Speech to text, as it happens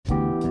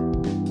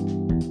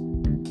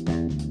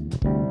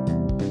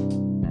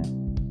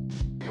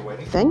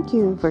Thank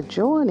you for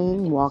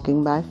joining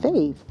Walking by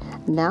Faith.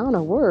 Now in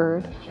a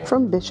word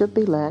from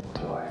Bishop-elect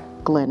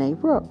Glenn A.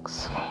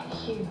 Brooks.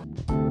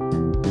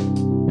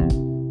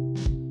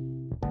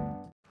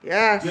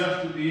 Yes.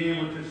 Just to be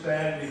able to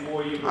stand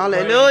before you.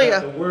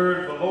 Hallelujah. The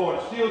word of the Lord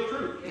is still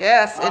true.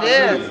 Yes, it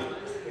is.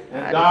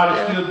 And God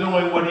is still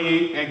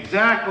doing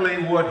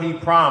exactly what he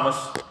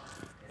promised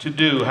to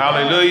do.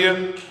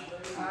 Hallelujah.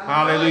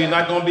 Hallelujah.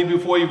 Not going to be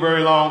before you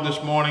very long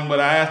this morning, but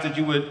I ask that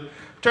you would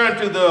turn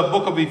to the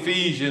book of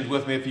Ephesians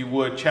with me, if you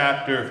would,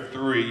 chapter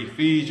 3.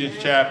 Ephesians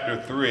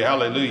chapter 3.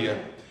 Hallelujah.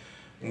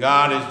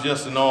 God is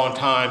just an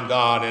on-time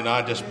God, and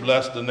I just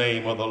bless the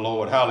name of the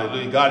Lord.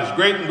 Hallelujah. God is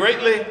great and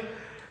greatly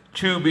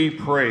to be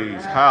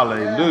praised.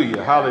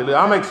 Hallelujah. Hallelujah.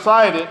 I'm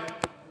excited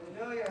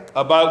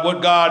about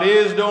what God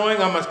is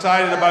doing. I'm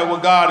excited about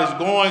what God is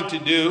going to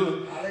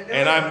do.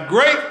 And I'm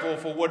grateful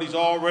for what he's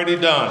already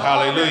done.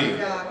 Hallelujah.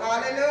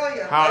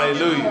 Hallelujah.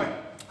 Hallelujah.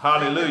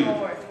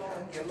 Hallelujah.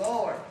 Thank you,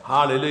 Lord.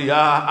 Hallelujah.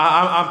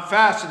 I'm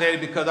fascinated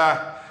because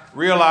I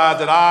realize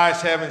that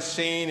eyes haven't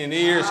seen and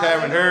ears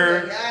haven't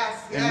heard,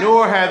 and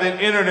nor has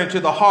it entered into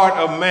the heart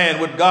of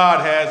man what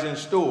God has in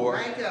store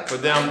for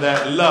them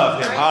that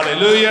love him.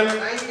 Hallelujah.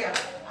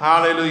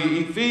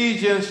 Hallelujah.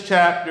 Ephesians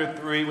chapter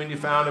 3. When you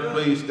found it,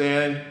 please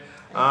stand.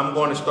 I'm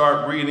going to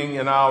start reading,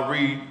 and I'll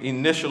read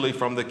initially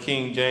from the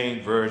King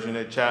James Version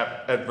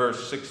at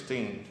verse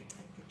 16.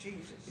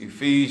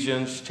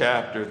 Ephesians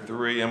chapter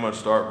 3, I'm going to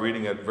start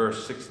reading at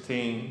verse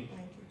 16.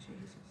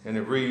 And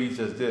it reads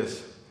as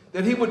this: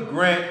 that he would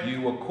grant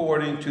you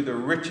according to the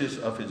riches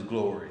of his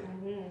glory,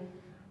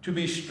 to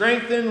be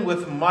strengthened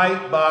with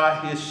might by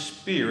his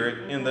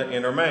Spirit in the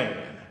inner man,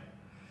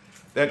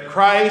 that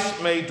Christ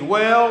may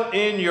dwell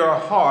in your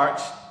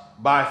hearts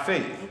by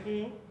faith,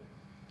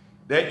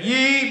 that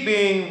ye,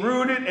 being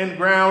rooted and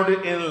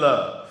grounded in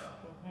love,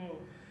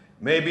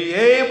 may be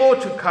able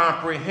to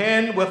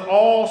comprehend with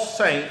all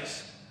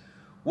saints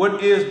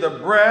what is the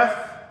breadth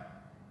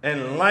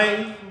and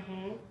length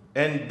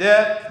and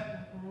depth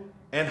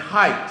and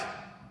height,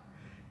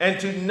 and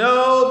to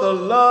know the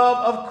love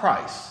of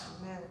Christ,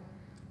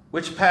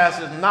 which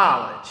passes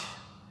knowledge,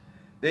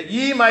 that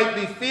ye might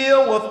be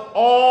filled with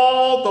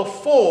all the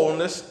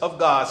fullness of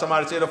God.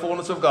 Somebody say the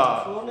fullness of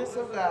God. Fullness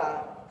of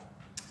God.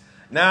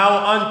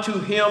 Now unto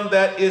him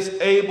that is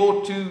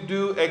able to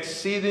do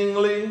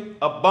exceedingly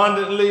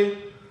abundantly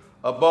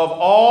above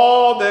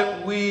all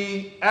that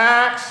we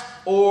ask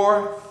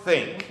or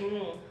think,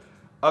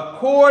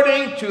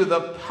 according to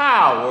the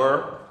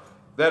power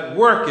that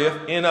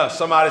worketh in us.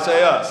 Somebody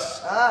say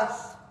us.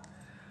 Us.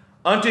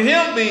 Unto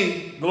him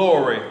be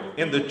glory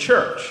in the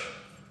church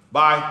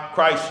by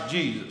Christ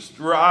Jesus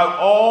throughout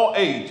all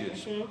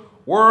ages,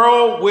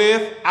 world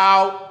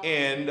without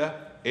end.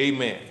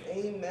 Amen.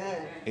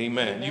 Amen.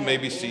 Amen. You may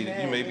be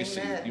seated. You may be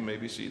seated. You may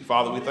be seated.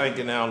 Father, we thank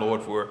you now,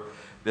 Lord, for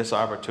this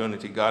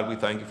opportunity. God, we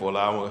thank you for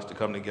allowing us to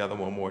come together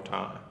one more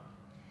time.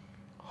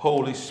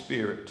 Holy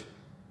Spirit,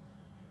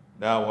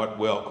 thou art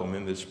welcome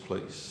in this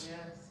place. Yes.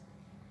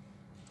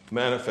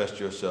 Manifest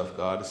yourself,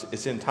 God.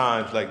 It's in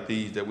times like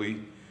these that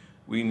we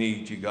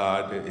need you,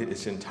 God.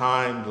 It's in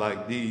times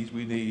like these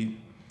we need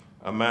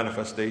a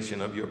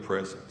manifestation of your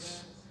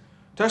presence.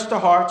 Touch the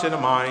hearts and the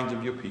minds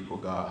of your people,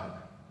 God,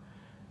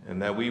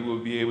 and that we will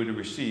be able to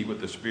receive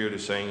what the Spirit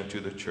is saying to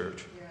the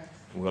church. Yes.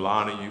 And we'll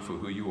honor you for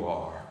who you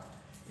are.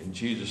 In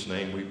Jesus'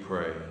 name we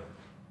pray.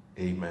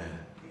 Amen.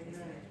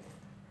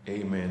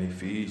 Amen.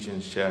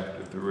 Ephesians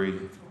chapter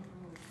 3.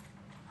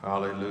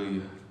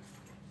 Hallelujah.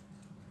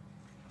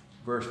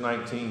 Verse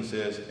 19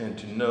 says, and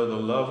to know the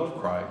love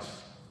of Christ,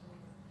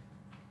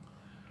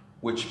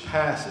 which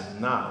passeth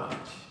knowledge,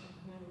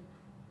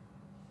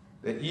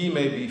 that ye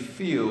may be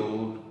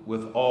filled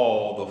with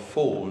all the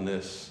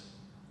fullness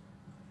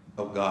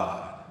of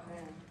God.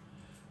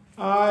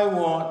 I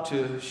want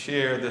to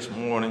share this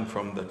morning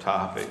from the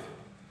topic,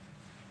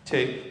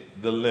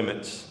 take the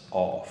limits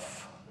off.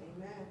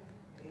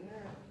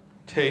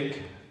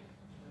 Take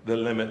the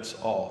limits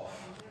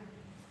off.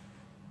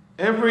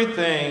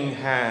 Everything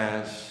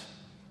has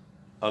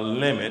a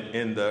limit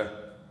in the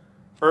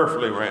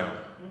earthly realm.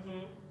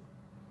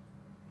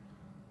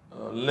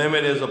 A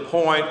limit is a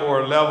point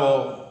or a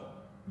level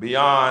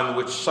beyond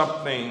which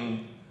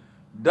something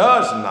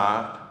does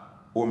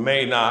not or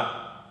may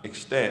not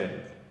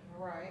extend.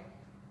 Right.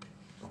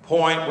 A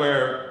point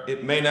where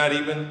it may not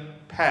even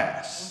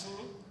pass.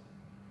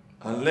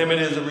 A limit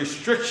is a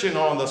restriction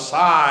on the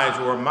size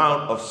or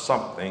amount of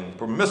something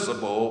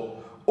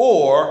permissible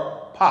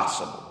or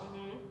possible.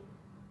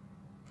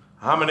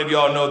 How many of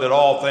y'all know that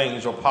all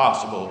things are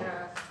possible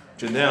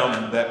to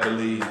them that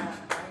believe?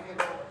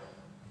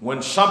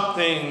 When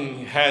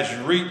something has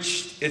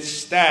reached its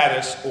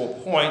status or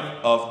point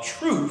of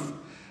truth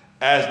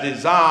as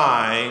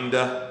designed,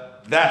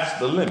 that's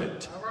the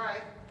limit.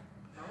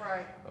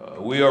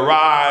 We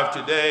arrive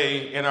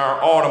today in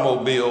our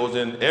automobiles,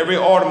 and every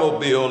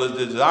automobile is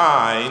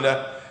designed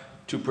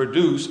to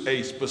produce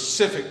a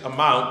specific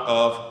amount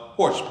of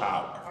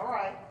horsepower.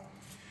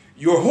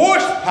 Your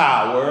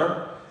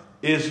horsepower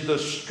is the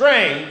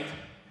strength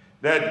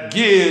that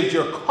gives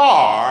your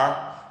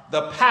car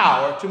the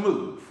power to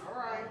move. All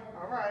right.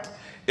 All right.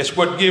 It's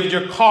what gives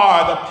your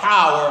car the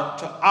power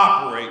to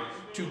operate,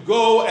 to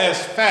go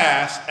as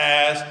fast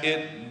as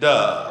it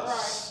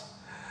does.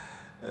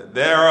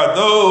 There are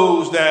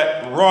those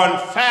that run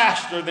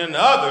faster than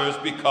others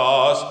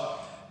because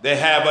they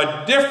have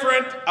a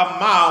different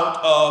amount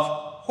of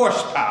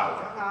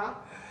horsepower.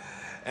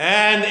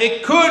 And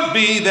it could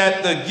be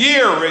that the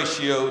gear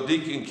ratio,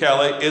 Deacon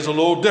Kelly, is a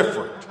little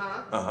different.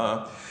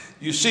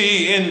 You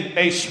see, in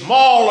a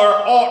smaller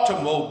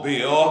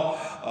automobile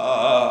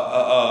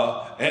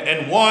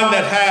and one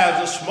that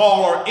has a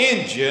smaller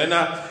engine,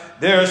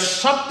 there's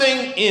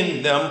something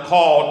in them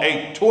called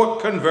a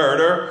torque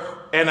converter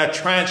and a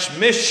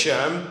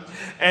transmission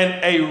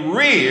and a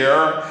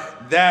rear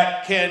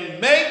that can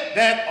make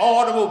that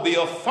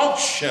automobile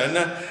function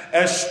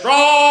as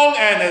strong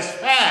and as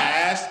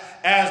fast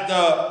as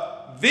the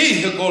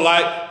vehicle,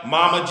 like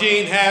Mama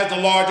Jean has, the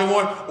larger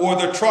one, or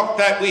the truck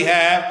that we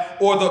have,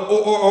 or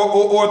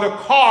the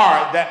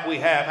car that we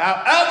have.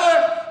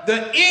 However,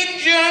 the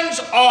engines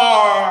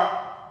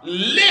are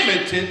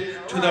limited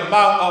to the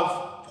amount of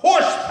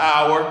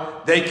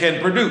horsepower they can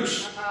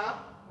produce.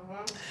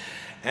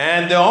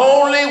 And the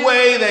only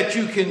way that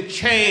you can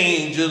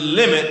change the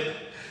limit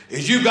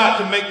is you got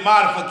to make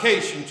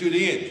modification to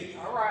the engine.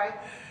 All right.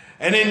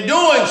 And in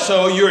doing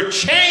so, you're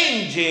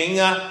changing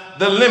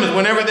the limits.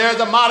 Whenever there's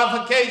a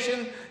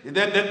modification,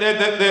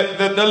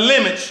 the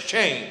limits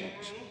change.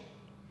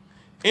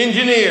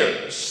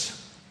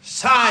 Engineers,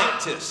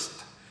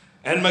 scientists,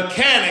 and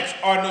mechanics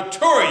are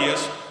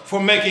notorious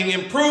for making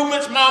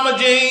improvements, Mama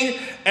Jean,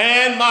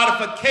 and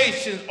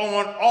modifications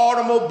on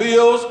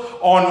automobiles,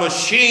 on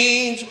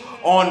machines,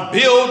 on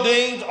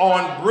buildings,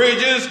 on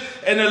bridges,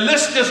 and the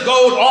list just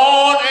goes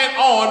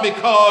on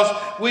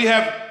because we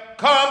have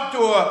come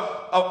to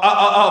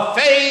a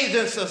phase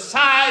in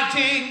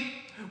society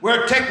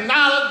where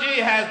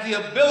technology has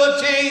the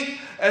ability,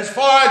 as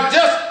far as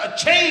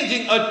just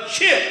changing a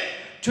chip,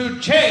 to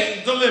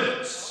change the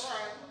limits.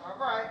 All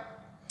right.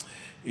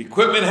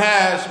 Equipment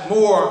has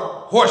more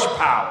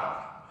horsepower.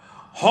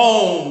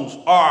 Homes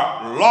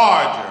are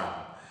larger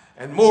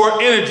and more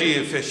energy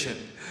efficient,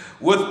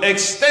 with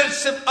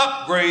extensive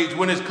upgrades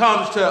when it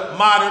comes to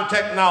modern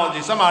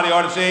technology. Somebody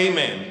ought to say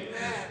amen.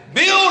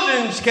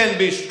 Buildings can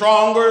be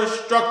stronger,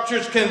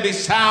 structures can be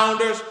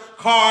sounder,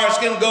 cars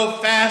can go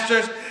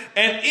faster,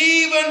 and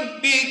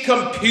even be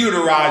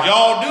computerized.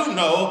 Y'all do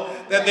know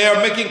that they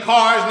are making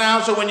cars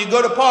now, so when you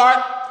go to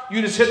park,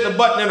 you just hit the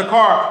button and the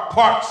car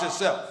parks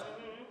itself.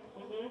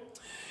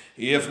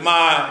 If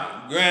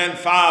my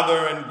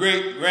grandfather and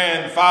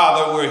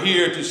great-grandfather were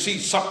here to see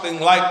something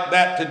like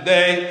that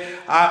today,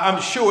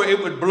 I'm sure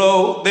it would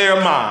blow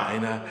their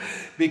mind.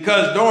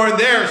 Because during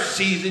their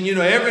season,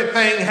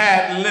 everything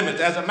had limits.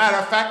 As a matter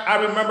of fact,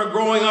 I remember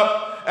growing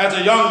up as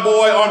a young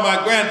boy on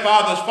my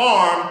grandfather's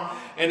farm,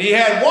 and he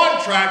had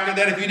one tractor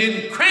that if you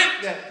didn't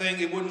crank that thing,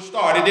 it wouldn't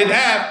start. It didn't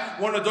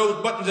have one of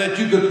those buttons that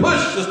you could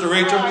push, Sister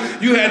Rachel.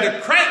 You had to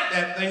crank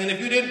that thing, and if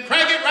you didn't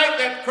crank it right,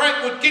 that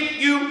crank would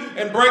kick you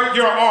and break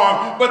your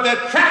arm. But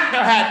that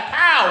tractor had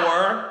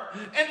power,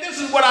 and this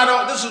is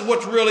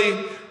what's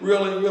really,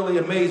 really, really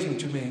amazing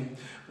to me.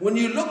 When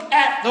you look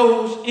at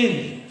those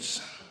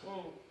engines,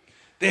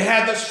 they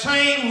had the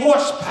same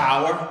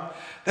horsepower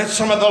that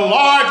some of the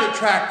larger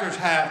tractors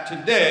have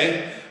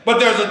today, but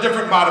there's a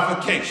different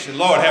modification.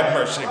 Lord have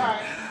mercy.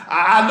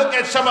 I look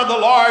at some of the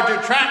larger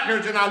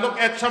tractors and I look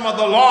at some of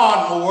the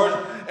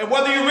lawnmowers, and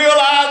whether you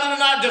realize it or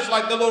not, just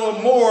like the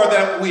little mower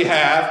that we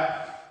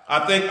have, I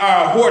think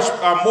our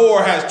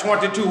mower has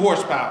 22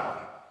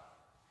 horsepower.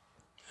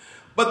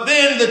 But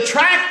then the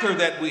tractor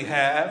that we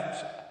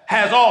have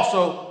has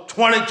also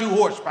 22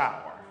 horsepower.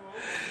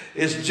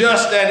 It's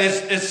just that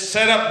it's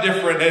set up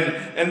different,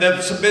 and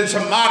there's been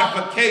some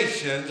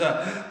modifications,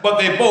 but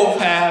they both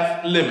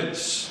have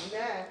limits.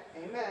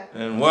 Amen.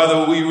 And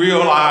whether we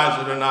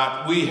realize it or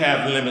not, we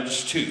have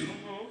limits too,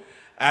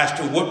 as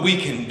to what we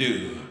can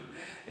do.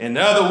 In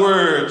other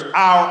words,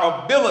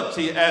 our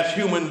ability as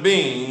human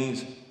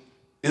beings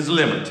is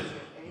limited.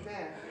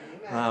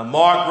 Amen.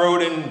 Mark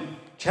wrote in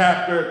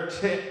chapter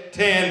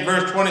 10,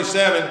 verse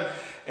 27,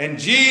 and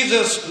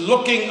Jesus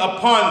looking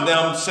upon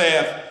them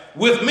saith,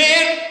 with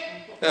men,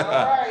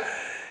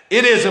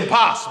 it is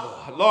impossible.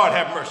 Lord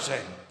have mercy.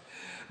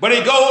 But he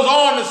goes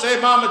on to say,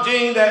 Mama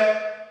Jean,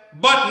 that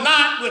but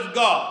not with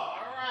God.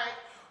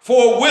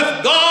 For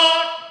with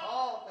God,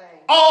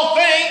 all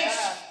things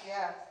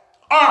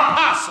are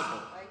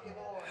possible.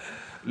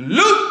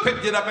 Luke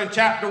picked it up in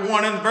chapter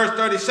 1 and verse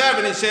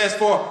 37. He says,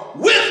 for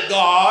with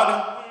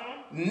God,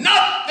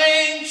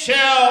 nothing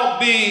shall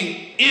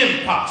be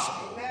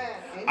impossible.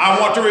 I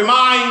want to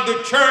remind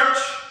the church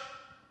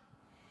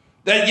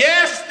that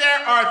yes,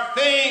 there are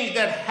things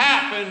that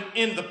happened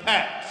in the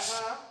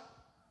past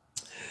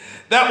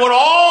that would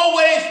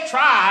always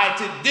try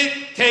to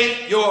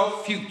dictate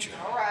your future.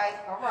 All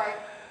right.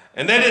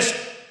 And that is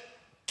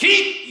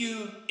keep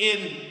you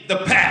in the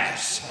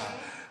past.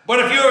 But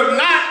if you're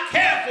not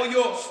careful,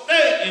 you'll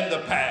stay in the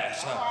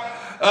past.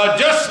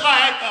 Just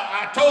like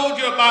I told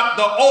you about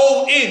the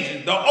old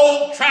engines, the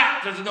old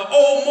tractors, and the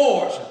old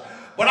mowers.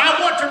 But I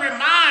want to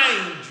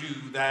remind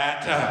you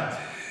that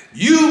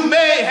you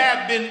may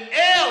have been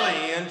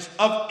aliens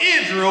of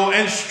Israel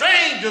and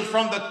strangers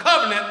from the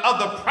covenant of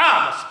the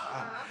promise,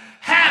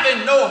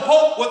 having no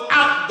hope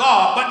without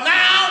God. But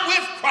now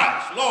with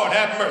Christ, Lord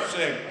have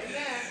mercy.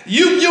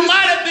 You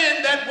might have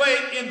been that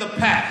way in the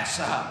past,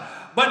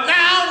 but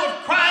now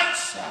with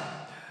Christ,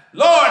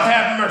 Lord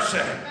have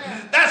mercy.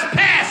 That's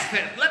past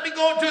tense. Let me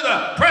go to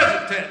the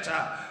present tense.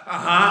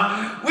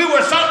 We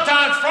were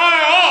sometimes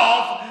far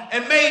off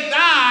and made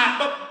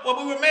nigh, but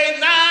we were made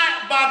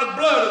nigh by the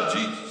blood of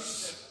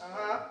Jesus.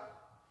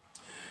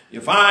 You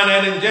find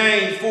that in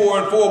James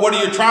 4:4. What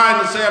are you trying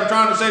to say? I'm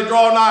trying to say,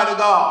 draw nigh to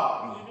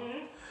God,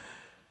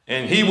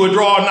 and he will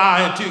draw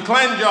nigh unto you.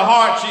 Cleanse your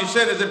heart, she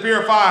said, as it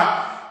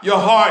purify your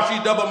heart.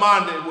 She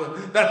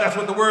double-minded. That's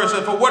what the word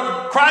says. For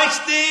what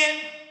Christ did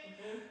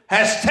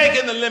has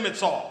taken the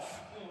limits off.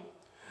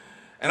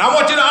 And I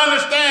want you to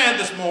understand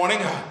this morning,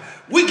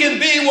 we can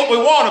be what we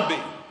want to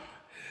be.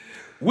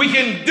 We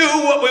can do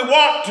what we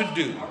want to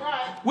do.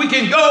 We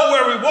can go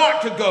where we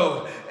want to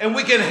go. And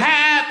we can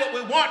have what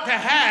we want to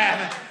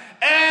have.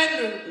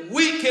 And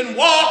we can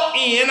walk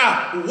in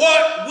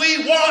what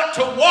we want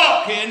to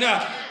walk in,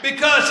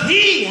 because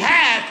he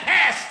has,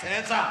 past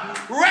tense,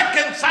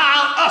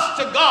 reconciled us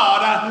to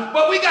God.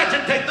 But we got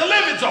to take the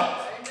limits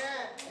off.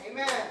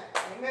 Amen. Amen.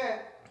 Amen.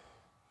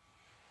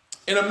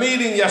 In a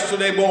meeting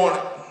yesterday morning,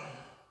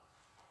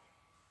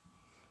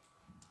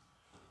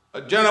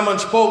 a gentleman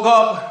spoke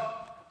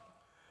up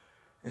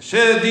and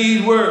said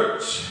these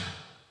words.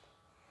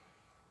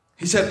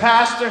 He said,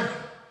 Pastor,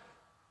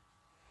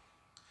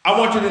 I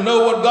want you to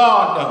know what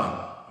God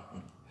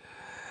done.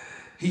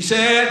 He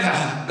said,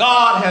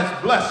 God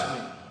has blessed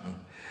me.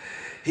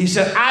 He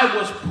said, I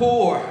was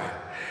poor.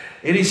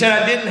 And he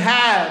said, I didn't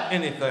have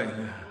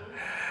anything.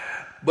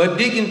 But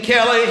Deacon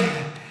Kelly,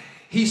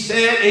 he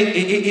said,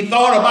 he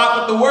thought about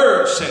what the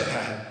word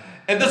said.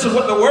 And this is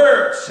what the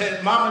word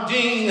said, Mama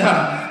Jean.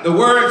 The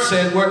word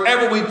said,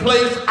 wherever we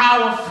place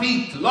our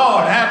feet,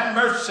 Lord, have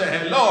mercy.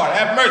 Lord,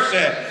 have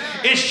mercy.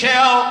 It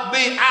shall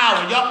be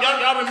ours.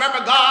 Y'all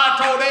remember God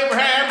told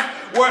Abraham,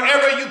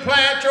 wherever you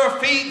plant your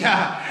feet.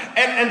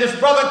 And this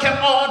brother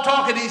kept on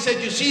talking. He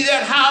said, you see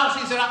that house?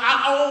 He said,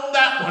 I own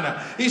that one.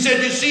 He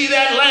said, you see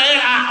that land?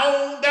 I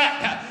own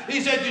that.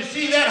 He said, you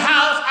see that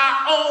house?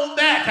 I own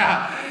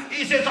that.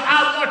 He says,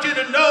 I want you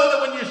to know that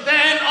when you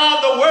stand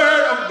on the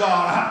word of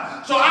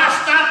God. So I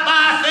stopped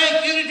by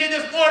Faith Unity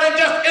this morning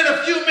just in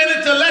a few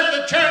minutes to let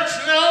the church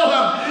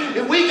know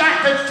we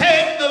got to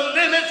take the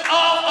limits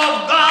off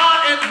of God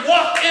and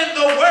walk in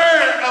the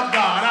word of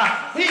God.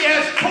 He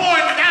has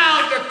torn down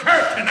the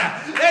curtain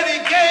and he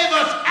gave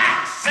us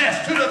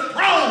access to the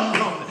throne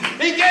room.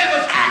 He gave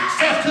us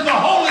access to the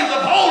holies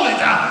of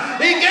holies.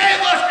 He gave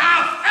us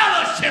our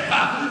fellowship,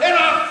 and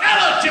our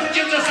fellowship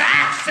gives us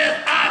access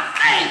by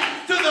faith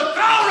to the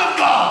throne of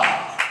God.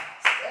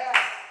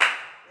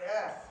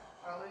 Yes.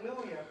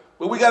 Hallelujah.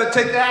 But we got to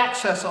take the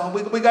access off.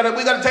 We got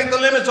to take the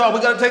limits off.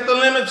 We got to take the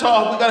limits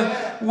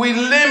off. We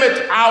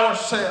limit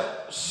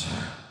ourselves.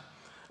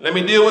 Let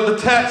me deal with the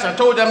text. I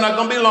told you I'm not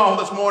going to be long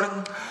this morning.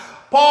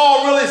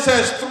 Paul really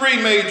says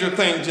three major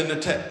things in the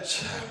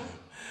text.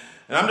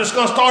 And I'm just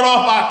going to start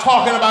off by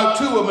talking about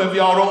two of them if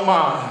y'all don't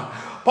mind.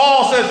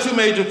 Paul says two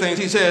major things.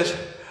 He says,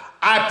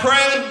 I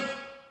pray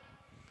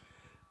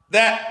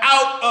that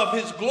out of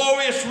his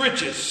glorious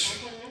riches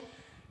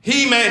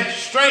he may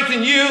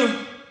strengthen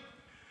you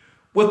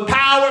with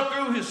power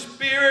through his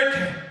spirit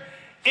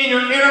in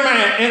your inner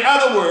man. In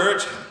other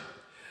words,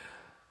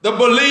 the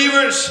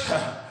believers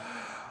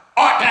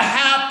ought to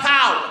have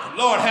power.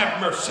 Lord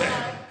have mercy.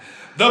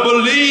 The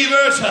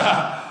believers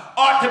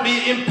ought to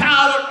be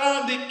empowered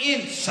on the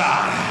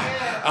inside.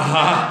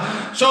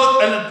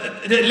 So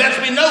it lets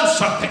me know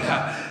something.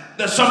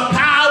 That some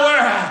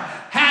power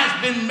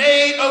has been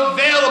made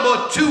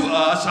available to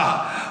us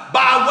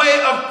by way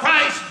of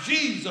Christ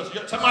Jesus.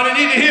 Somebody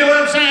need to hear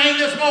what I'm saying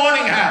this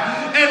morning.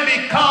 And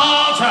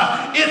because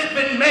it's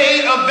been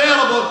made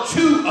available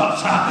to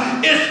us,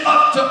 it's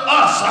up to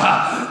us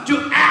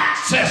to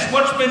access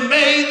what's been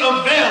made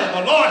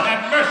available. Lord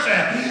have mercy.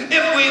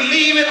 If we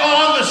leave it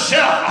on the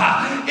shelf,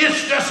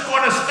 it's just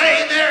going to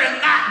stay there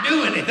and not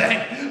do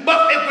anything.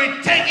 But if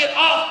we take it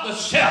off the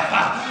shelf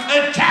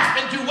and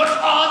tap into what's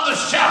on the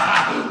shelf,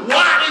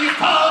 why do you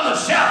call it the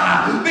shelf?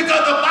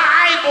 Because the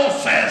Bible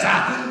says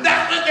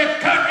that when the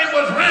curtain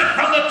was rent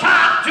from the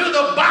top to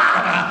the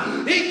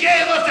bottom, he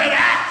gave us an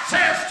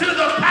access to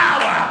the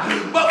power.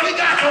 But we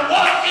got to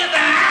walk in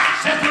the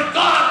access that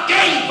God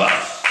gave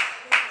us.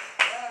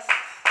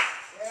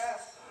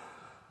 Yes.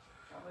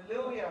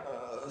 Hallelujah.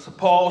 So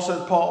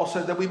Paul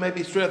said that we may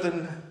be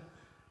strengthened,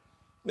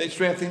 may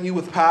strengthen you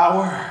with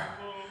power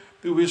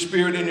through his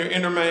spirit in your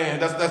inner man.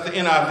 That's the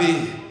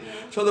NIV.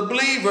 So the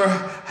believer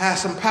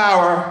has some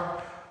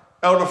power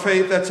out of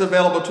faith that's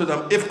available to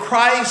them. If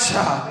Christ,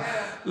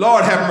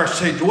 Lord have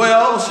mercy,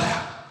 dwells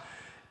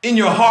in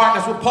your heart,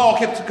 that's what Paul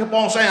kept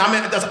on saying.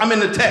 I'm in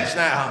the text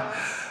now.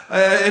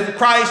 if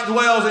Christ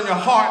dwells in your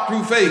heart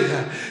through faith,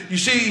 you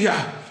see,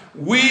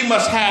 we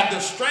must have the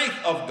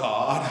strength of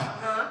God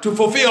to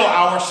fulfill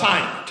our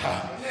assignment.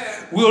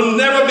 We'll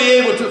never be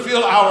able to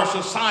fulfill our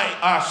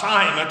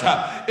assignment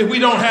if we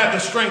don't have the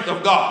strength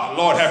of God.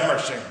 Lord have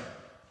mercy.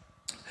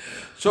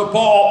 So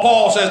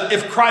Paul says,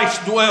 if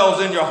Christ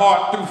dwells in your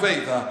heart through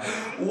faith,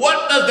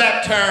 what does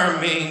that term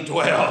mean,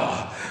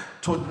 dwell?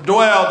 To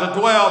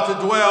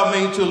dwell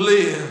means to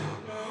live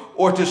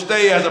or to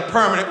stay as a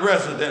permanent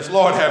residence.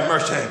 Lord have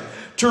mercy.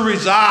 To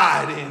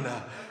reside in,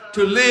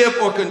 to live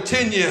or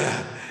continue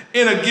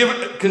in a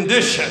given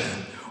condition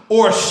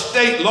or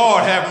state.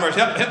 Lord have mercy.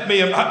 Help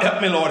me, Lord. Help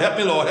me, Lord.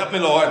 Help me,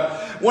 Lord.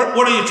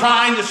 What are you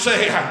trying to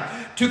say?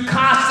 To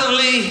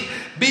constantly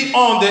be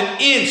on the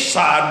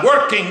inside,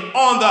 working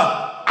on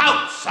the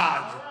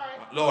outside.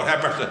 Lord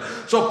have mercy.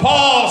 So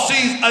Paul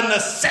sees a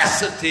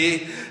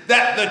necessity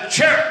that the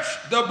church,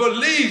 the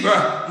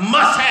believer,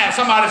 must have.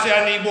 Somebody say,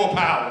 I need more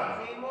power.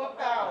 I need more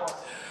power.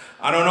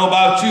 I don't know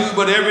about you,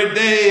 but every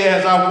day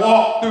as I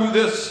walk through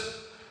this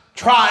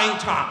trying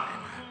time,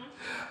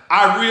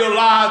 I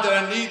realize that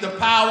I need the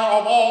power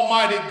of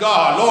Almighty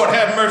God. Lord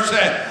have mercy,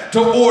 to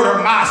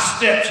order my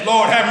steps.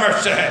 Lord have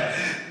mercy.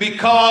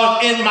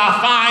 Because in my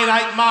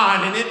finite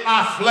mind and in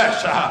my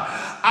flesh,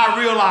 I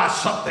realize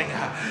something,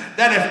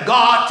 that if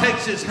God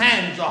takes his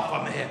hands off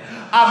of me,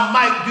 I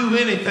might do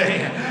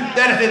anything.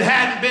 That if it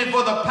hadn't been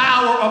for the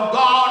power of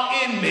God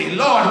in me,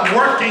 Lord,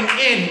 working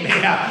in me,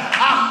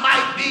 I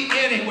might be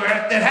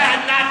anywhere. That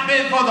had not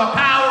been for the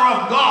power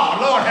of God,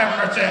 Lord have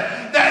mercy,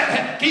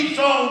 that keeps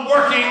on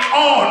working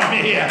on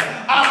me,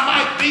 I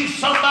might be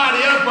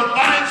somebody else. But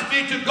thanks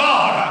be to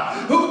God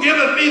who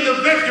giveth me the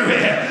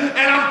victory.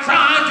 And I'm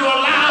trying to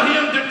allow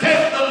him to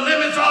take the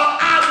limits off.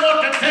 I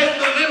want to take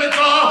the limits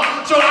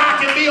off so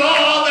I can be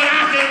all that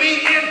I can be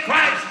in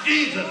Christ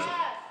Jesus.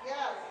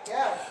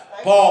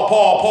 Paul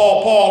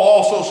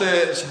also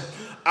says,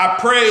 I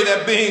pray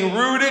that being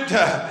rooted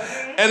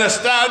and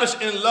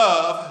established in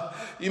love,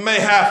 you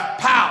may have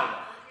power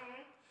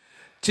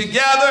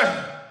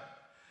together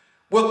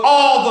with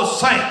all the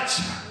saints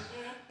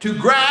to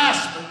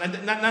grasp.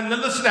 Now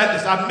listen at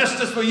this. I've missed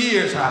this for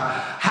years.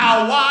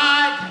 How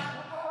wide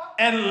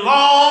and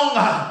long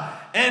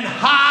and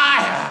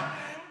high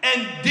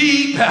and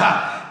deep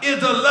is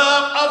the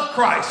love of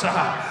Christ.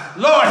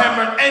 Lord have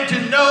mercy. And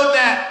to know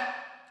that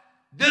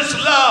this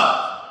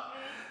love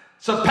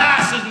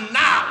surpasses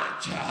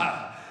knowledge,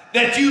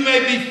 that you may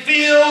be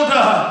filled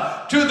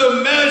to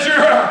the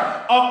measure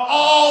of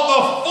all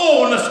the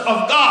fullness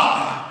of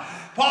God.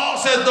 Paul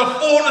says the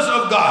fullness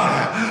of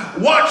God.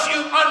 Once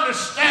you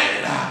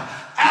understand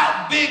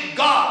how big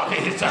God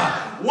is,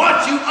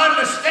 once you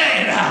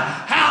understand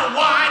how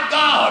wide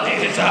God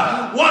is,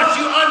 once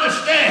you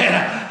understand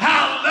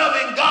how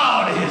loving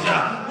God is,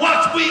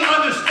 once we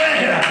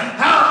understand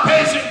how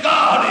patient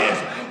God is,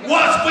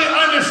 once we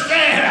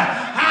understand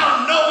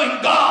how knowing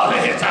God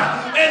is,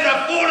 and the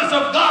fullness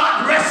of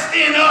God rests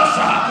in us,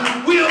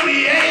 we'll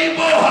be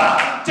able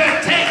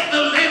to take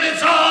the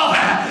limits off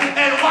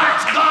and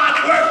watch God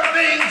work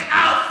things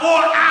out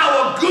for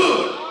our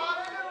good.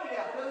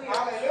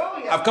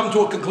 I've come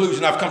to a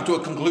conclusion.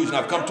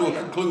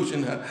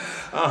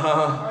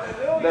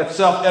 That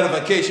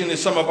self-edification is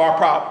some of our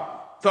problem.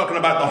 Talking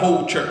about the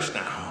whole church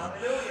now.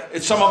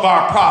 It's some of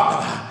our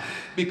problem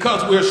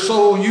because we're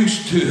so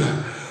used to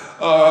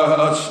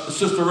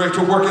Sister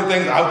Rachel working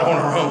things out on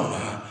her own.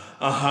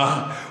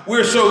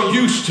 We're so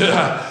used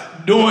to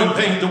doing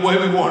things the way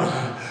we want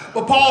to.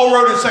 But Paul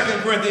wrote in 2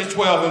 Corinthians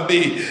 12 and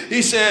B,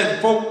 he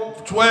said,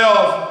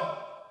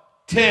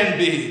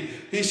 12:10b,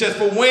 he says,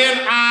 for when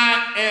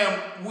I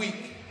am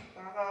weak,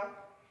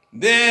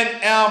 then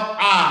am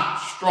I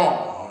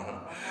strong.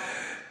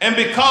 And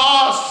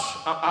because,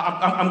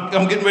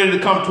 I'm getting ready to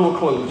come to a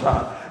close,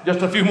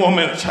 just a few more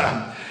minutes.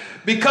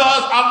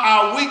 Because of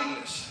our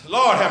weakness,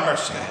 Lord have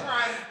mercy,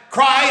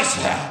 Christ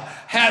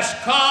has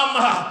come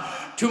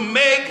to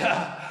make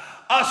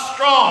us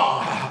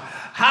strong.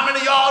 How many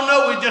of y'all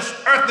know we're just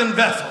earthen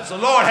vessels? The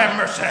Lord have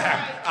mercy.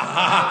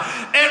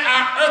 And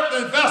our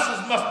earthen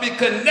vessels must be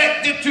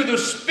connected to the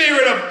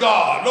Spirit of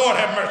God. Lord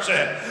have mercy.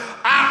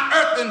 Our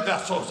earthen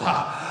vessels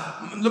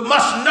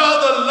must know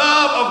the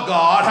love of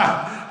God.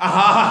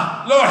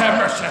 Lord have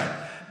mercy.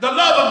 The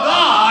love of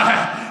God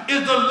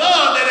is the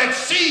love that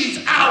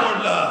exceeds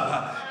our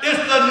love. It's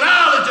the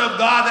knowledge of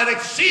God that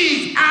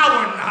exceeds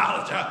our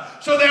knowledge.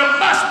 So there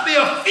must be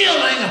a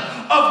feeling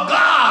of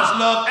God's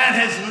love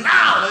and his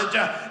knowledge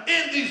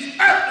in these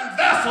earthen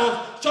vessels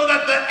so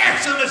that the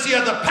excellency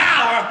of the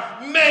power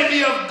may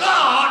be of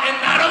God and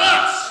not of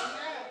us.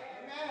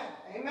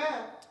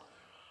 Amen.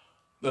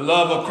 The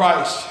love of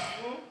Christ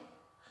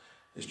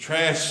is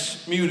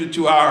transmuted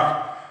to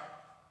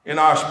in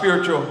our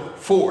spiritual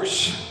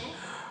force.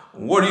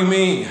 What do you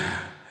mean?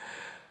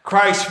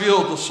 Christ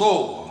fills the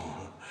soul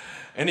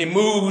and he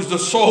moves the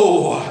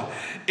soul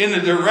in the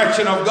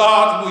direction of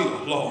God's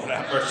will. Lord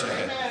have mercy.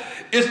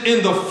 It's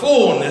in the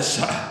fullness.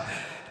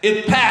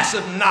 It's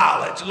passive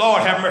knowledge.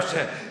 Lord have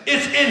mercy.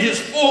 It's in his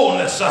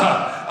fullness.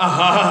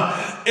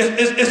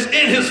 It's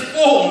in his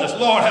fullness,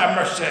 Lord have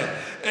mercy.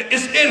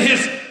 It's in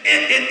his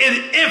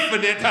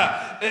infinite.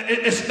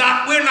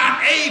 We're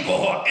not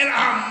able in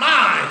our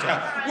minds,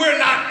 we're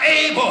not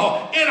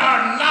able in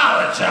our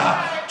knowledge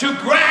to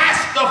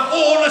grasp the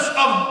fullness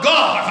of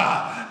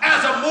God.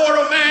 As a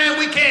mortal man,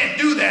 we can't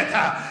do that.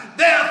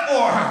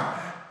 Therefore,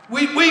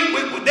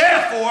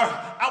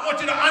 I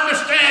want you to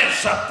understand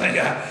something.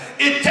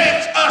 It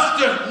takes us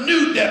to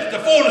new depths,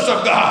 the fullness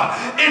of God.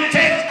 It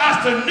takes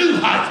us to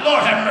new heights,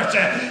 Lord have mercy.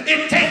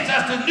 It takes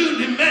us to new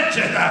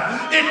dimensions.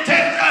 It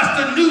takes us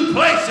to new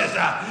places.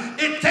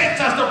 It takes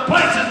us to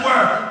places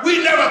where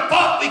we never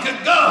thought we could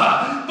go.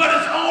 But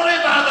it's only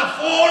by the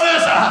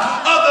fullness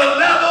of the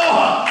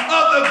level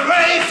of the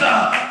grace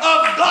of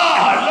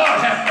God,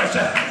 Lord have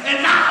mercy.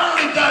 And not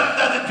only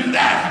does it do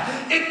that,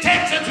 it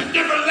takes us to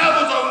different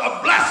levels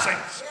of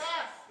blessings.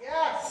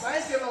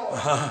 Thank you, Lord.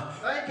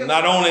 Thank you,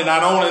 Not only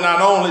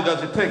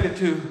does it take it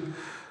to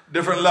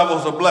different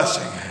levels of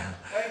blessing,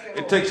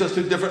 it takes us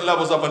to different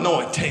levels of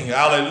anointing.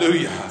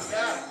 Hallelujah.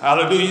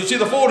 Hallelujah. You see,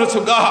 the fullness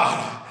of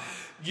God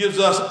gives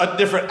us a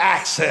different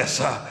access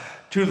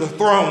to the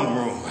throne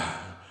room.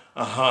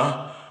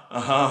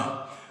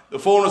 The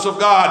fullness of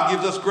God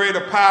gives us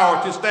greater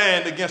power to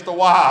stand against the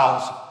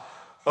wiles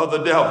of the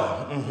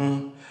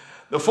devil.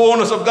 The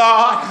fullness of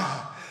God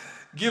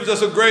gives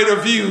us a greater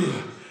view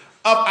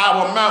of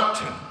our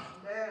mountain.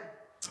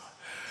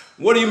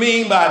 What do you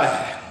mean by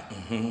that?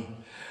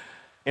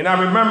 And I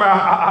remember,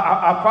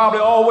 I probably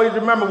always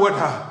remember what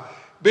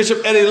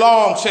Bishop Eddie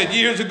Long said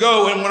years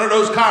ago in one of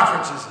those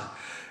conferences.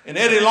 And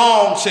Eddie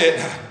Long said,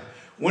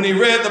 when he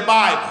read the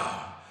Bible,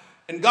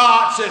 and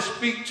God said,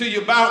 speak to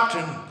your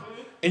mountain,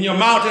 and your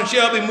mountain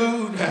shall be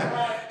moved.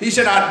 He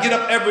said, I'd get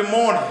up every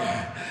morning,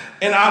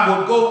 and I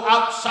would go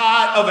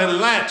outside of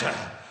Atlanta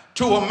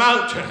to a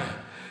mountain.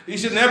 He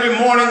said, and every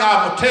morning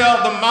I would tell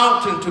the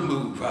mountain to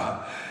move.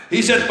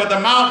 He said, but the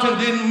mountain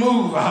didn't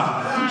move.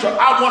 So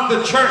I want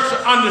the church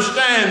to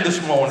understand this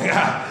morning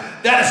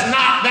that it's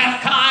not that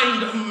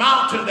kind of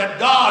mountain that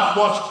God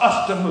wants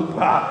us to move.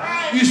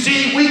 You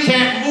see, we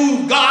can't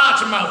move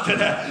God's mountain.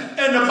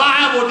 And the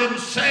Bible didn't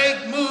say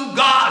move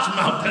God's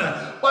mountain.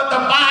 But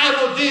the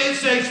Bible did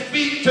say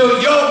speak to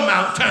your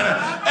mountain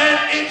and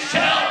it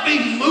shall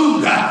be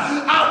moved.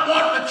 I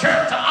want the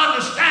church to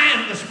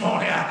understand this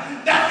morning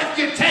that if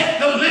you take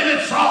the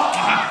limits off,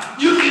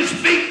 you can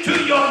speak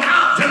to your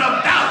mountain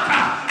of doubt.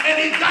 And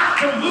he's got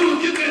to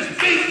move. You can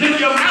speak to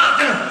your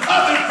mountain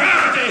of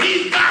infirmity.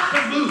 He's got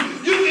to move.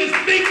 You can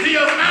speak to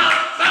your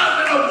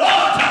mountain of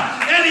water.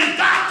 And he's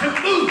got to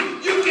move.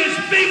 You can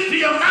speak to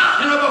your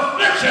mountain of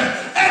affliction.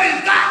 And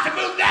he's got to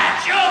move.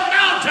 That's your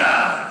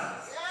mountain.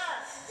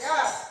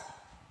 Yes.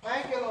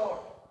 Thank you, Lord.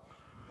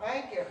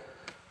 Thank you.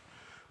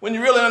 When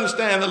you really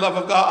understand the love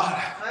of God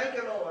Thank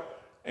you, Lord.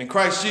 in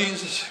Christ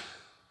Jesus,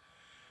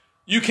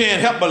 you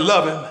can't help but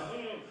love him.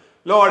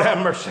 Lord have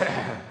mercy.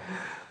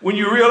 When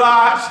you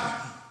realize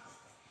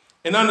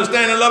and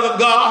understand the love of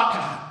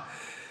God,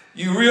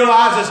 you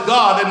realize it's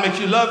God that makes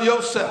you love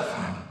yourself.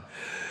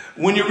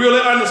 When you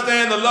really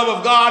understand the love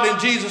of God in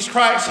Jesus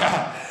Christ,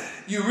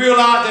 you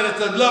realize that it's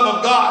the love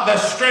of God that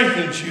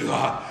strengthens you.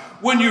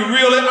 When you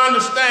really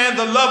understand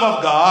the love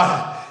of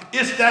God,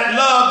 it's that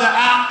love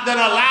that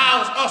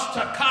allows us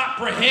to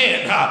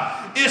comprehend.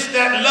 It's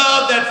that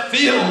love that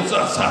fills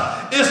us.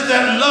 It's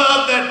that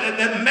love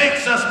that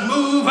makes us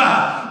move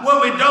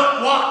when we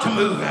don't want to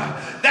move.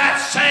 That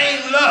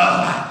same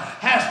love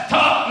has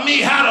taught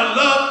me how to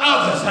love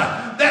others.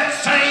 That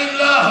same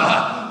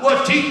love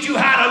will teach you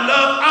how to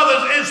love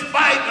others in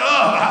spite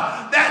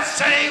of. That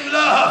same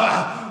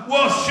love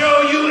will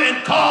show you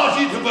and cause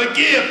you to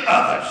forgive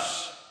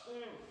others.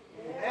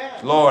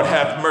 Lord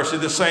have mercy.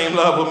 The same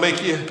love will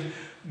make you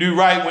do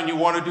right when you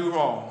want to do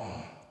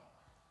wrong.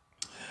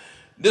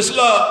 This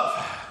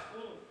love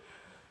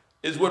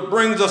is what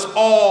brings us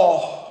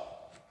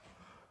all,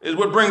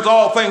 brings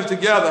all things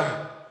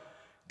together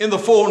in the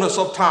fullness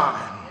of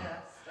time. Yes.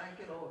 Thank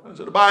you, Lord.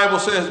 So the Bible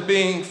says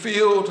being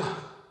filled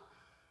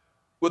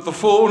with the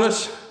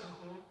fullness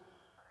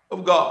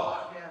of God.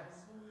 Yes.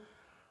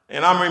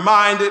 And I'm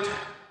reminded,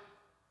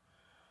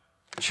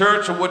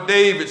 church, of what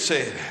David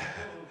said.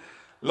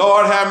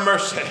 Lord have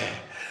mercy.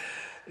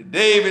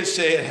 David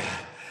said,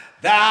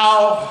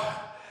 thou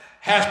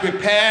hast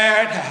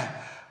prepared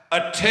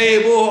a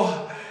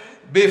table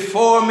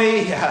before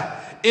me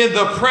in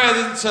the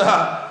presence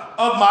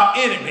of my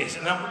enemies.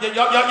 And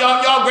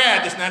y'all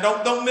grab this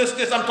now. Don't miss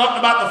this. I'm talking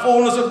about the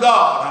fullness of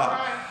God.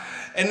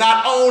 And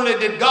not only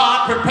did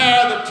God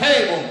prepare the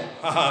table,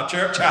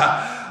 church,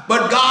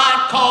 but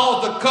God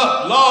caused the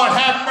cup, Lord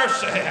have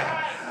mercy,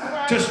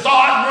 to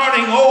start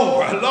running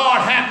over.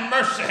 Lord have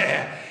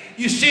mercy.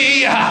 You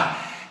see,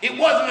 it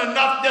wasn't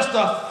enough just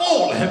to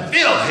fill him.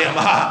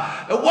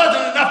 It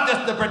wasn't enough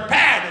just to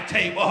prepare the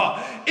table.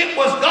 It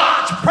was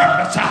God's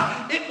purpose.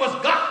 It was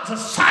God's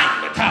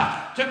assignment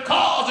to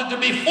cause it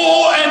to be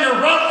full and to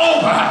run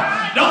over.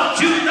 Don't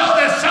you know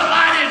that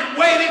somebody is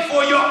waiting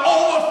for your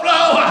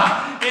overflow?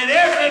 And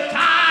every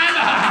time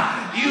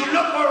you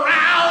look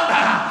around,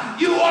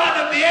 you ought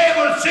to be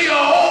able to see an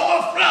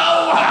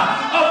overflow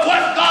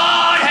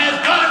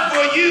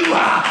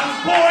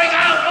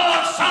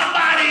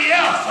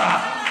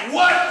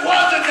What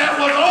was it that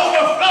was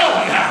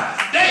overflowing?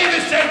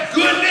 David said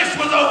goodness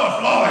was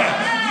overflowing.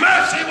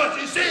 Mercy was,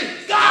 you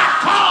see, God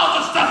calls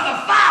the stuff to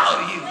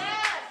follow you.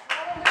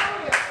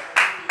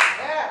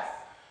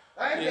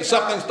 Yeah,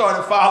 something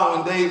started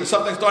following David.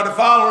 Something started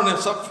following him.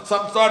 Something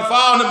started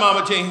following him,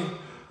 Mama Jean.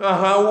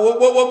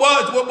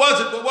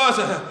 What was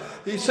it?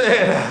 He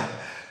said,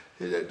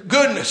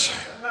 goodness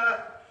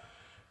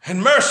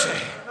and mercy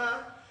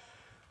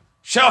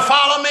shall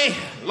follow me.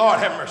 Lord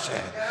have mercy.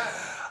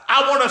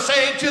 I want to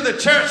say to the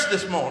church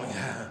this morning,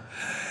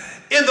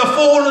 in the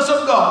fullness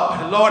of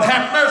God, Lord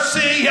have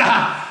mercy,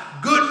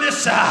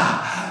 goodness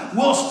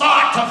will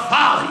start to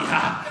follow you.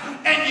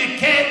 And you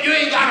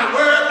ain't got to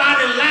worry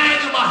about it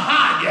lagging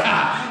behind you.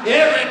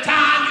 Every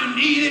time you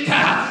need it,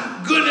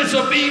 goodness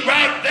will be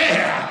right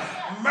there.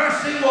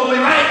 Mercy will be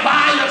right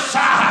by your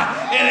side.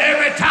 And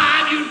every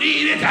time you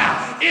need it,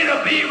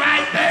 it'll be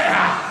right there.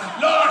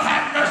 Lord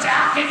have mercy.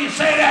 How can you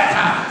say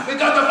that?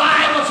 Because the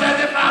Bible says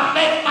if I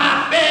make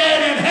my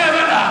bed in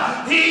heaven,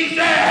 he's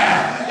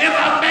there. If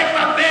I make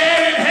my bed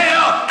in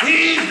hell,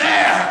 he's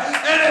there.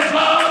 And as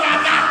long as I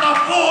got the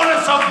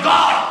fullness of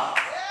God,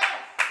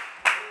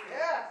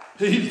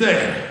 he's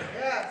there.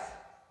 Yes.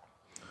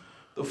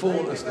 The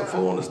fullness, the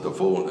fullness, the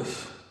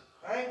fullness.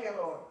 Thank you,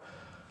 Lord.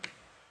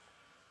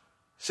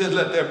 Said,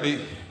 let there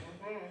be.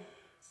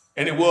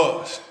 And it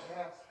was.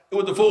 Yes. It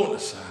was the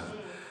fullness.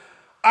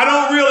 I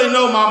don't really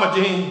know, Mama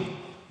Jean,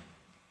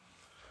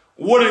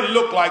 what it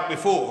looked like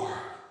before,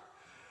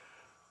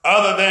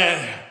 other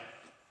than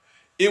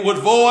it was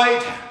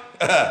void.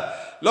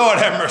 Lord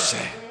have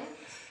mercy.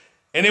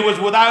 And it was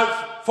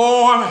without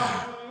form.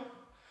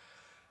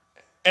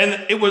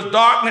 And it was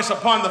darkness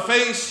upon the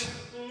face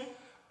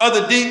of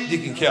the deep,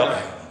 Deacon Kelly.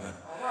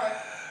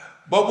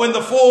 But when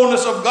the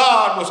fullness of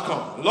God was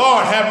come,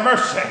 Lord have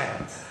mercy,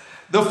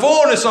 the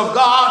fullness of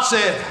God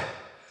said,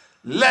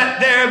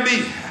 let there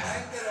be.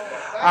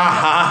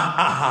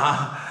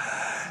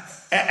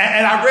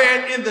 And I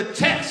read in the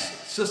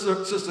text, Sister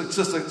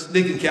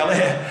Deacon Kelly,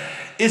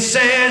 it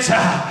says,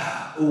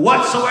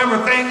 whatsoever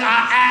thing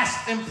I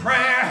asked in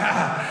prayer,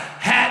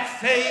 had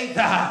faith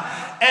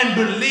and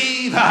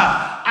believe,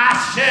 I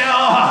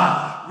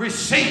shall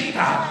receive.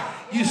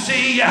 You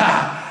see,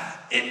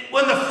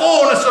 when the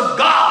fullness of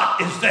God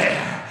is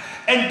there,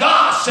 and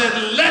God said,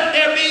 let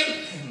there be,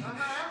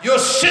 your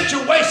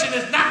situation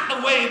is not the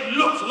way it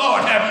looks,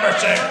 Lord have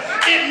mercy.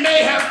 It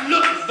may have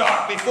looked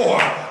dark before,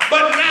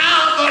 but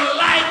now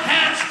the light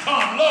has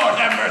come, Lord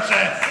have mercy.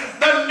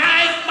 The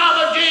night,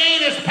 Mama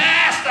Jean, is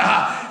past,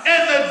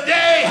 and the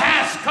day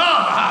has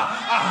come.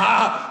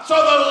 So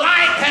the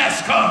light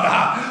has come.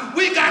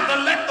 We got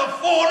to let the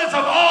fullness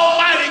of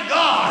Almighty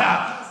God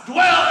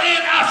dwell in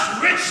us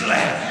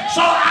richly,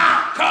 so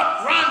our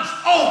cup runs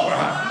over.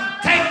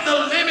 Take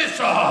the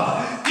limits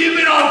off. You've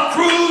been on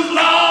cruise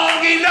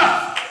long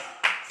enough.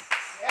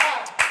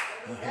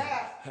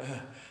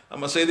 I'm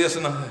going to say this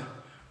and I'm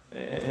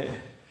going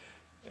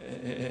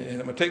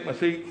to take my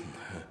seat.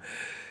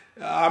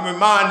 I'm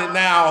reminded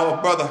now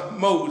of Brother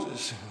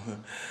Moses.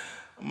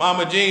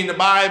 Mama Jean, the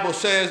Bible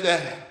says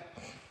that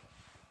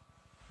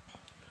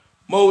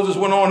Moses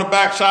went on the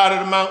backside of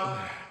the mountain.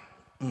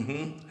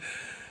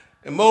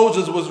 And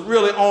Moses was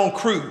really on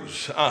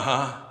cruise.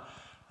 And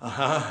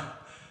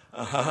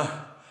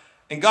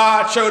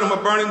God showed him a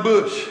burning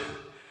bush.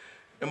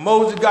 And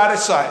Moses got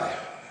excited.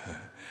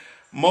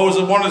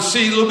 Moses wanted to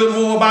see a little bit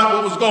more about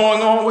what was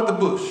going on with the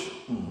bush.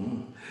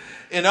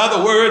 In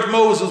other words,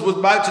 Moses was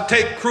about to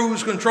take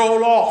cruise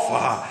control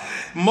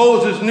off.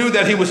 Moses knew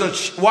that he was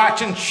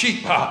watching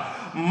sheep.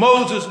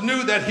 Moses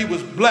knew that he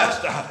was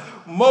blessed.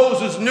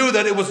 Moses knew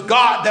that it was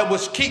God that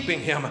was keeping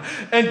him.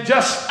 And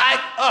just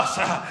like us,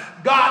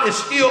 God is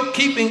still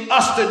keeping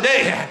us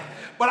today.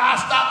 But I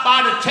stopped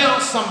by to tell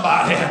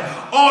somebody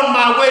on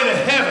my way to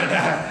heaven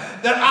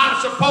that I'm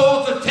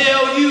supposed to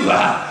tell you,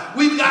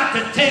 we've got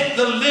to take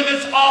the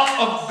limits off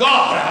of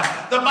God.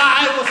 The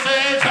Bible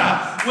says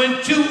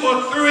when 2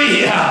 or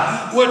 3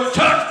 were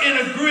touched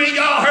and agree,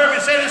 y'all heard me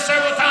say this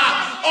several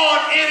times, on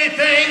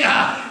anything,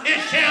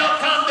 it shall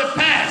come to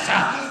pass.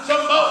 So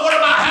what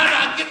about how did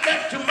I get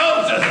that to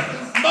Moses?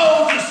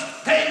 Moses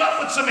came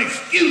up with some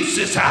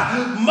excuses.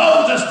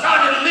 Moses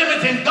started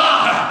limiting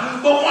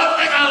God. But one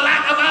thing I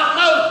like about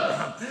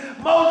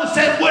Moses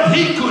said what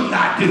he could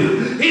not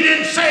do. He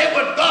didn't say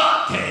what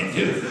God can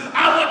do.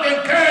 I want to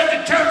encourage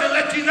the church and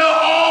let you know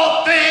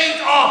all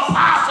things are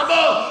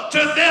possible to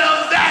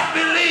them that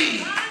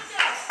believe.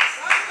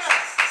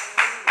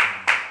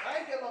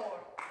 Thank you,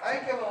 Lord.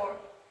 Thank you, Lord.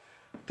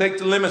 Take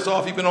the limits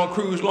off. You've been on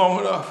cruise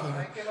long enough.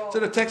 So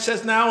the text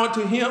says, now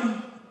unto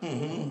him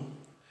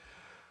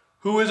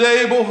who is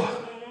able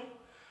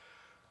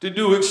to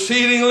do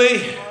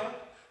exceedingly.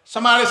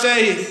 Somebody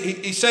say,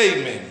 he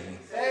saved me.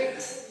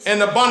 And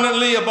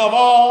abundantly above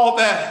all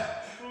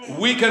that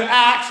we can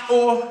ask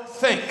or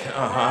think.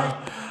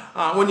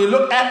 When you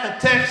look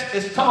at the text,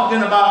 it's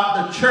talking about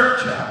the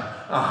church.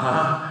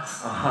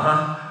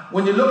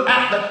 When you look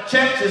at the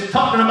text, it's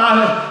talking about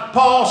it.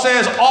 Paul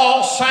says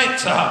all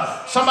saints.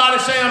 Somebody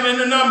say I'm in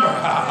the number.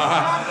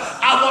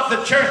 I want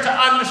the church to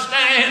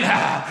understand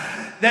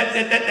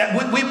that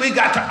we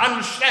got to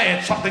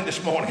understand something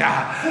this morning.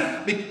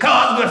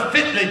 Because we're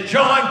fitly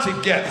joined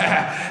together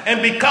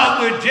and because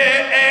we're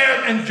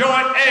heirs and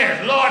joint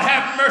heirs, Lord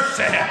have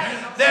mercy.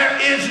 There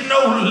is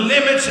no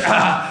limits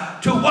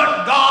to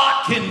what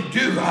God can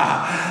do,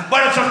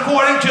 but it's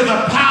according to the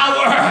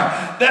power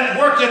that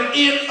worketh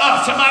in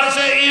us. Somebody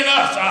say in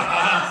us.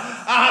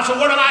 So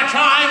what am I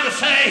trying to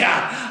say?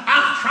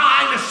 I'm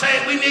trying to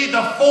say we need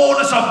the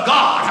fullness of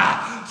God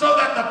so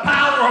that the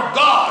power of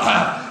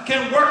God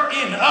can work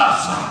in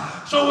us,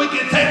 so we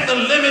can take the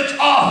limits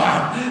off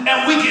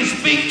and we can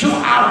speak to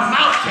our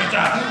mountains.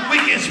 We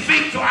can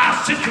speak to our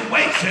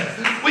situation.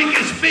 We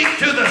can speak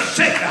to the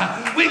sick.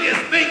 We can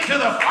speak to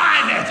the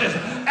finances.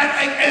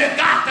 And it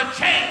got to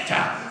change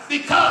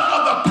because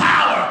of the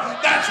power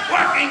that's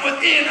working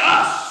within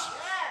us.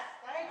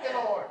 Thank you,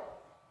 Lord.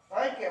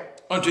 Thank you.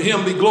 Unto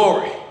him be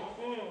glory.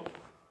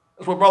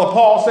 That's what Brother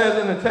Paul says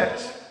in the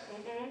text.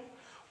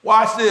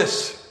 Watch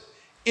this.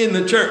 In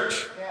the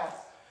church. Yes.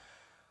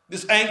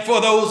 This ain't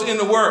for those in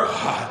the world.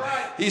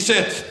 Right. He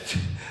said,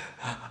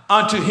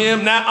 unto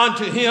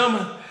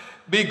him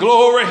be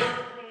glory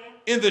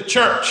in the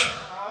church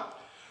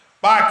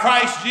by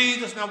Christ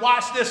Jesus. Now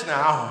watch this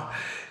now.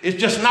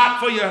 It's just not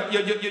for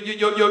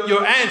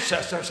your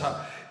ancestors.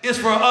 It's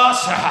for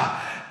us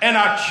and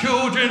our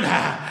children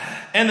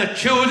and the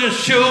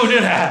children's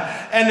children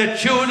and the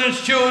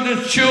children's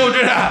children's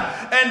children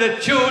and the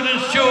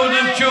children's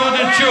children's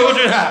children's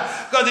children.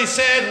 Because he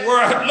said,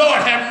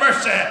 Lord have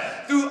mercy,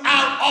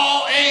 throughout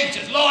all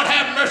ages. Lord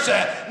have mercy,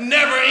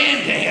 never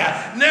ending,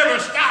 never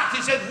stops.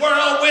 He said,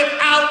 world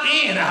without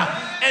end.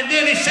 And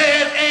then he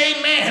said,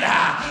 amen.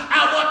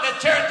 I want the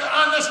church to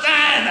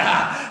understand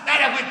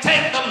that if we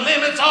take the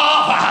limits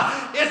off,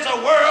 it's a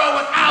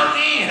world without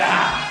end.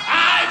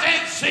 Eyes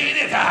ain't seen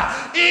it,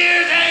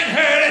 ears ain't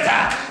heard it,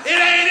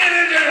 it ain't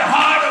entered in the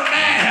heart of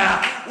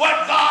man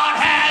what God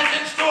has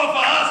in store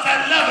for us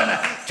that love him.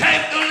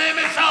 Take the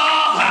limits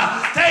off,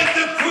 take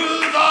the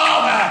cruise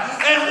off,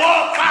 and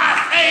walk by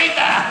faith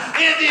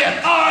in the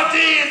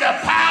authority, in the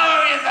power,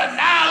 in the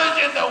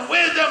knowledge, in the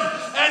wisdom,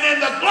 and in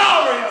the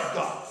glory of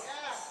God.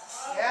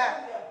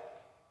 Yes.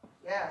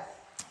 Yes.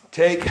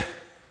 Take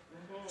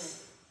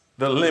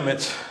the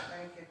limits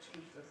Thank you,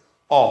 Jesus.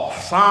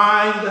 off.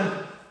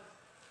 Signed,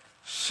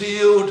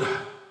 sealed,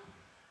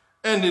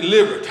 and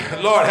delivered.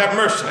 Lord have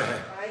mercy.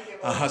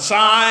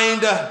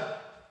 Signed,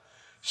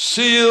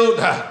 sealed,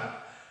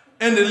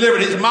 and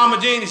delivered. His Mama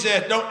Jean, he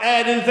said, don't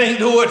add anything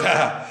to it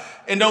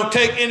and don't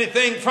take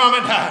anything from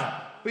it.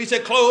 He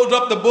said, close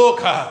up the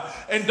book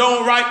and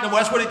don't write them.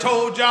 That's what he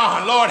told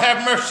John. Lord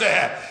have mercy.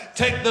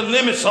 Take the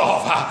limits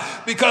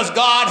off because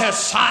God has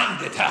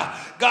signed it.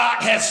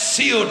 God has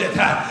sealed it.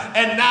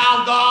 And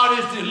now God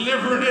is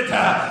delivering it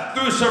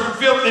through some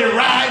filthy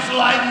rags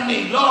like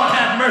me. Lord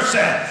have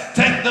mercy.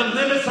 Take the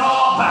limits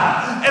off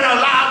and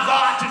allow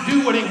God to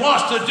do what he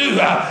wants to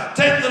do.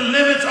 Take the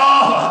limits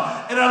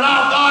off and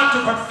allow God to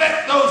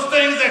perfect those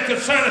things that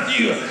concerneth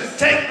you.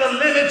 Take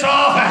the limits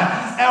off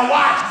and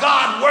watch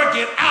God work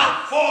it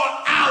out for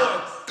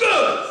our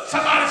good.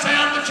 Somebody say,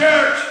 I'm the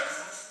church.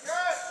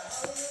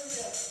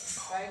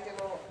 Thank you,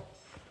 Lord.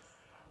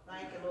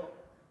 Thank you, Lord.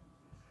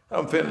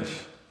 I'm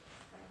finished.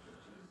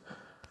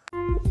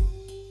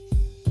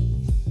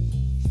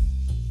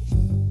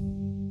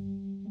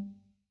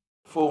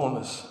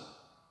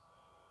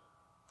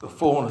 The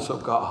fullness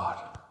of God.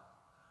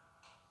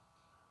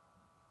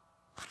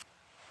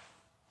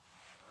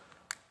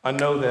 I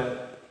know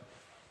that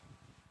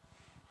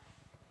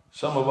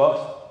some of us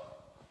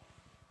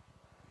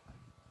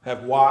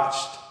have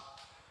watched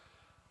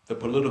the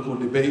political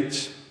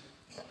debates.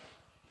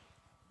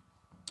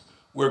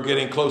 We're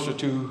getting closer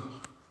to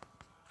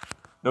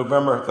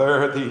November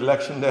 3rd, the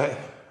election day.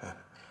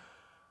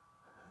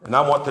 And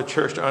I want the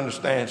church to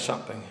understand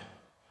something.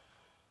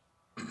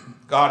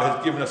 God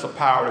has given us a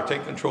power to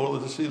take control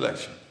of this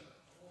election.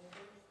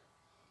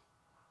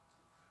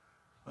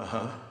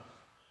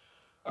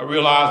 I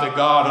realize that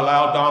God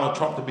allowed Donald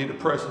Trump to be the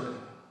president.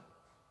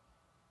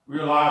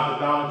 Realize that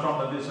Donald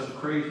Trump did some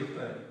crazy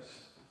things.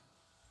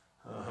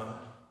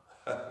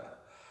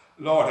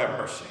 Lord have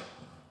mercy.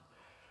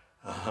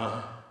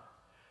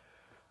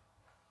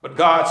 But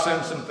God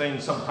sends some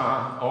things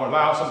sometime or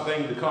allows some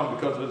things to come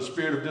because of the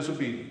spirit of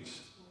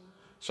disobedience.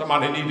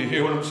 Somebody need to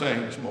hear what I'm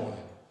saying this morning.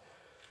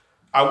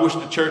 I wish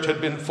the church had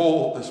been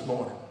full this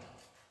morning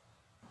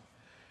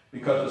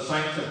because the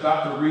saints have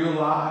got to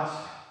realize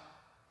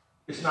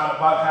it's not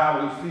about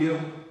how we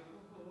feel.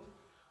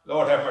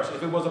 Lord have mercy.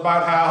 If it was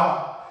about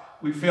how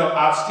we felt,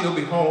 I'd still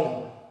be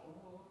home.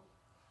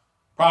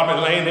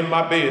 Probably laying in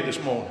my bed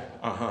this morning.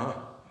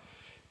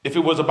 If it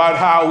was about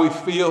how we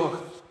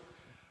feel,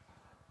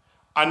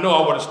 I know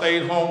I would have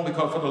stayed home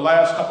because for the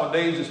last couple of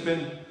days it's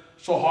been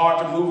so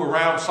hard to move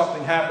around.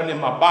 Something happened in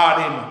my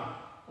body and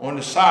on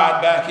the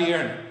side back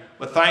here.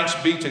 But thanks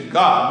be to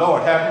God.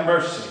 Lord, have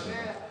mercy.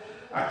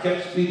 I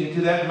kept speaking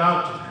to that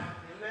mountain.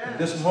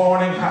 this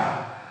morning,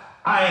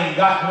 I ain't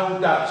got no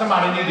doubt.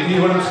 Somebody need to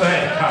hear what I'm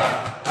saying.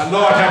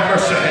 Lord have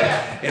mercy.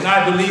 And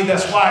I believe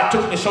that's why it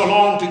took me so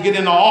long to get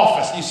in the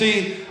office. You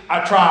see,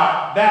 I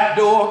tried that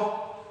door.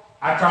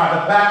 I tried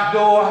the back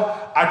door.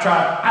 I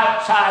tried the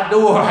outside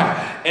door.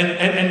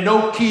 And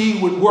no key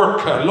would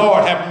work.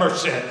 Lord have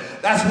mercy.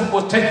 That's what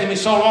was taking me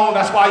so long.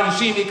 That's why you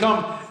see me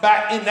come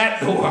back in that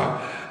door.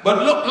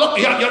 But look,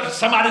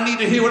 somebody need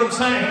to hear what I'm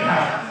saying.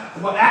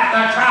 Well, after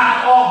I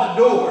tried all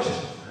the doors,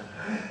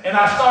 and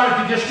I started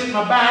to just get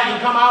my bag and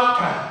come out,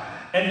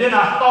 and then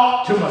I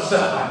thought to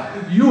myself,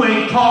 you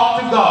ain't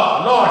talked to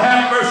God. Lord,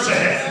 have mercy.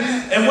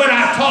 And when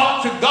I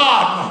talked to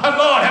God,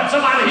 Lord, have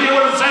somebody hear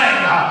what I'm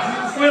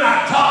saying? When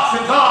I talked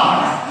to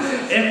God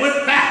and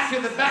went back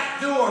to the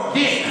back door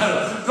again,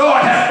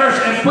 Lord, have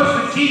mercy, and put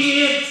the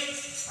key in.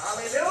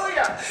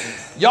 Hallelujah.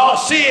 Y'all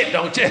see it,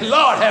 don't you?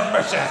 Lord have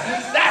mercy.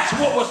 That's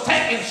what was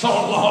taking so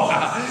long.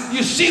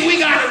 You see, we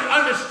got to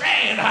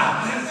understand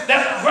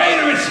that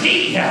greater is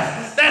He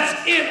that's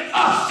in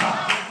us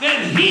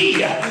than he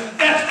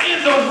that's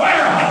in the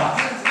world.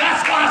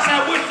 That's why I said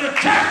I wish the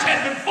church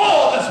had been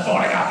full this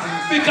morning,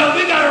 because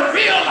we got to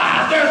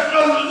realize there's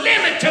no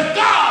limit to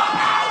God's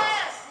power.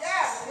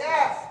 Yes.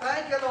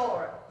 Thank you,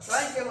 Lord.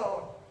 Thank you,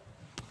 Lord.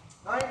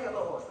 Thank you,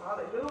 Lord.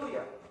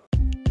 Hallelujah.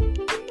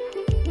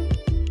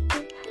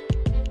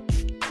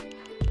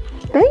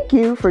 Thank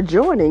you for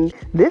joining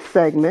this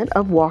segment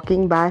of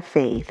Walking by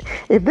Faith.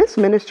 If this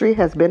ministry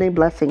has been a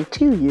blessing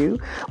to you,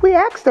 we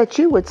ask that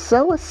you would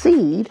sow a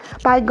seed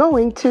by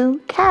going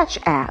to Cash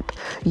App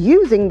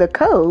using the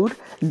code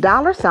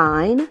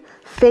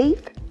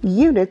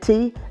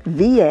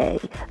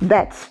 $FaithUnityVA.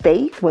 That's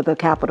faith with a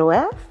capital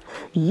F,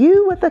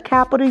 U with a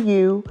capital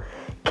U,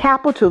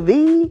 capital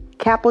V,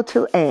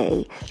 capital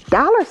A,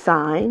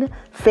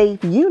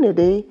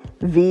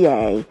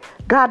 $FaithUnityVA.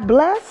 God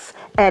bless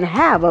and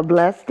have a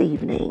blessed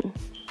evening.